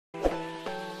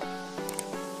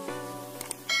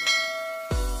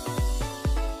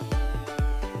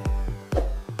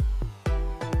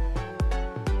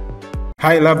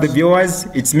Hi lovely viewers,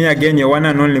 it's me again, your one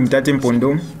and only Mtati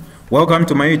Mpundu. Welcome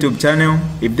to my YouTube channel.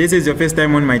 If this is your first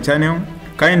time on my channel,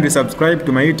 kindly subscribe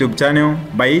to my YouTube channel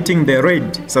by hitting the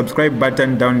red subscribe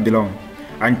button down below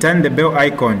and turn the bell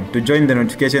icon to join the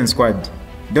notification squad.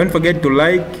 Don't forget to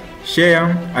like, share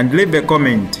and leave a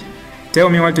comment. Tell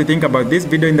me what you think about this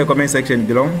video in the comment section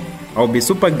below. I'll be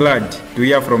super glad to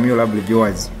hear from you lovely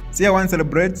viewers. Seer 1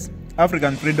 celebrates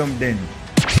African Freedom Day.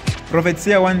 Prophet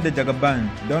Seer 1 the Jagaban,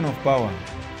 Dawn of Power,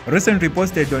 recently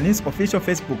posted on his official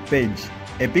Facebook page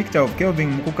a picture of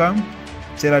Kelvin Mukuka,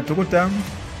 Chela Tukuta,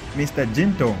 Mr.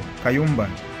 Jinto Kayumba,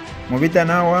 Movita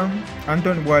Nawa,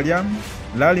 Anton Bwalia,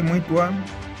 Lali Mwitwa,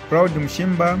 Proud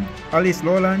Mshimba, Alice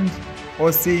Lowland,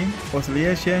 OC,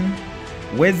 Oscillation,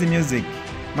 Wezi Music,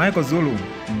 Michael Zulu,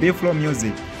 B-Flow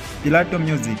Music, Pilato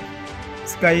Music,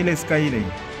 Skyile,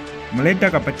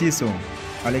 Muleta Kapatiso,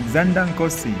 Alexander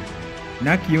Nkosi,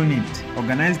 NAC Unit,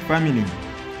 Organized Family,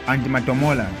 and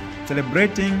Matomola,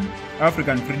 celebrating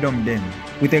African Freedom Day,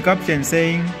 with a caption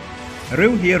saying,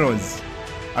 "Real heroes,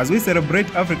 as we celebrate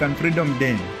African Freedom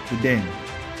Day today,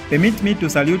 permit me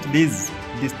to salute these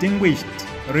distinguished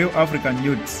real African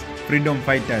youths, freedom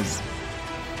fighters.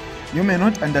 You may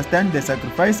not understand the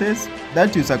sacrifices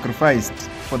that you sacrificed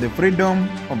for the freedom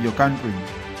of your country,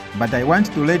 but I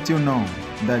want to let you know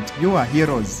that you are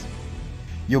heroes.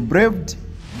 You braved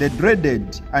the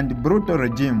dreaded and brutal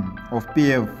regime of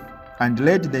PF and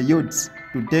led the youths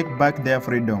to take back their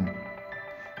freedom.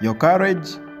 Your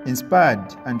courage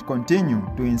inspired and continue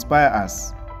to inspire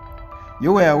us.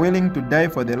 You were willing to die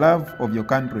for the love of your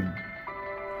country.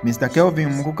 Mr. Kelvin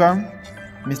Mukuka,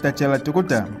 Mr. Chela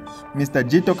Tukuta, Mr.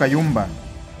 Jito Kayumba,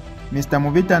 Mr.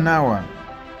 Movita Nawa,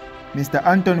 Mr.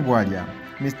 Anton Bwalia,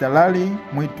 Mr. Lali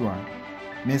Mwitwa,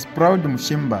 Miss Proud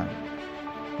Mshimba,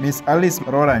 Miss Alice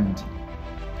Roland,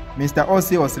 Mr.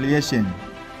 OC Oscillation,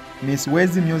 Miss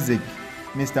Wezi Music,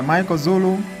 Mr. Michael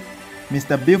Zulu,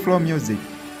 Mr. B-Flow Music,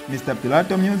 Mr.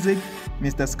 Pilato Music,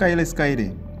 Mr.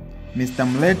 Skyile, Mr.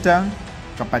 Muleta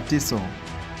Kapatiso,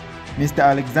 Mr.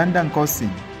 Alexander Nkosi,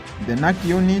 the NAC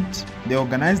Unit, the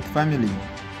Organized Family,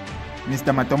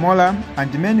 Mr. Matomola,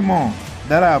 and many more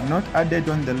that I have not added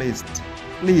on the list.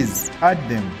 Please add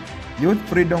them, youth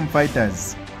freedom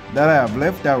fighters that I have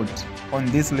left out on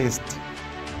this list.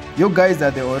 You guys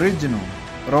are the original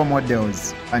role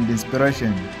models and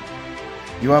inspiration.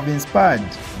 You have inspired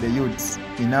the youths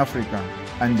in Africa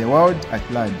and the world at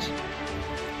large.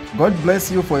 God bless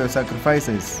you for your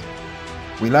sacrifices.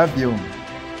 We love you.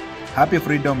 Happy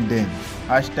Freedom Day.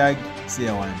 Hashtag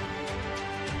Seer 1.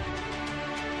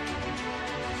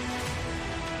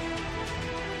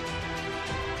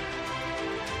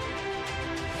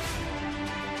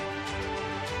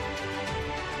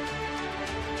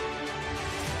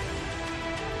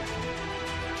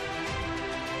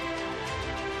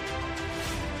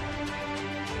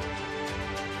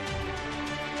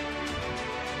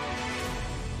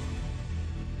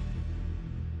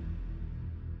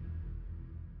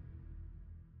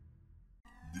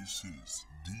 This is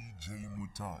DJ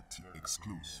Mutati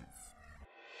exclusive.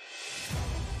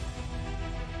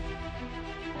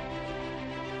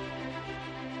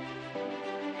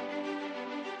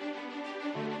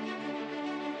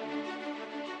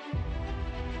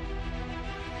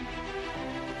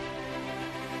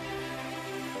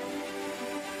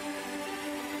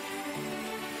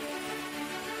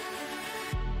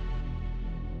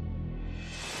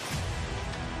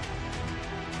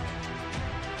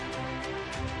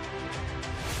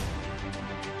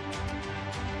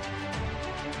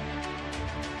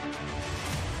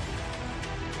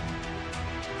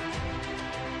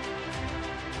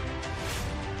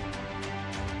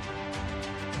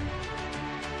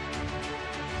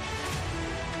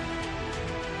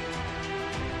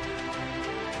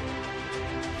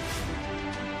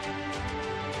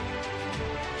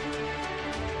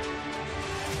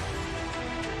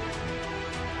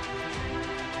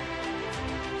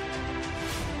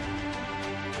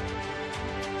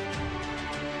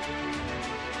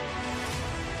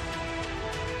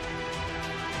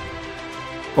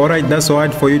 Alright, that's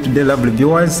all for you today lovely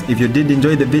viewers. If you did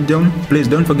enjoy the video, please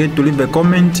don't forget to leave a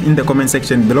comment in the comment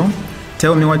section below.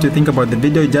 Tell me what you think about the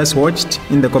video you just watched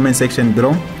in the comment section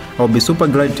below. I'll be super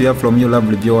glad to hear from you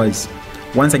lovely viewers.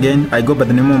 Once again, I go by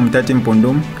the name of Mtati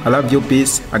Mpundu. I love you,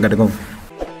 peace, I gotta go.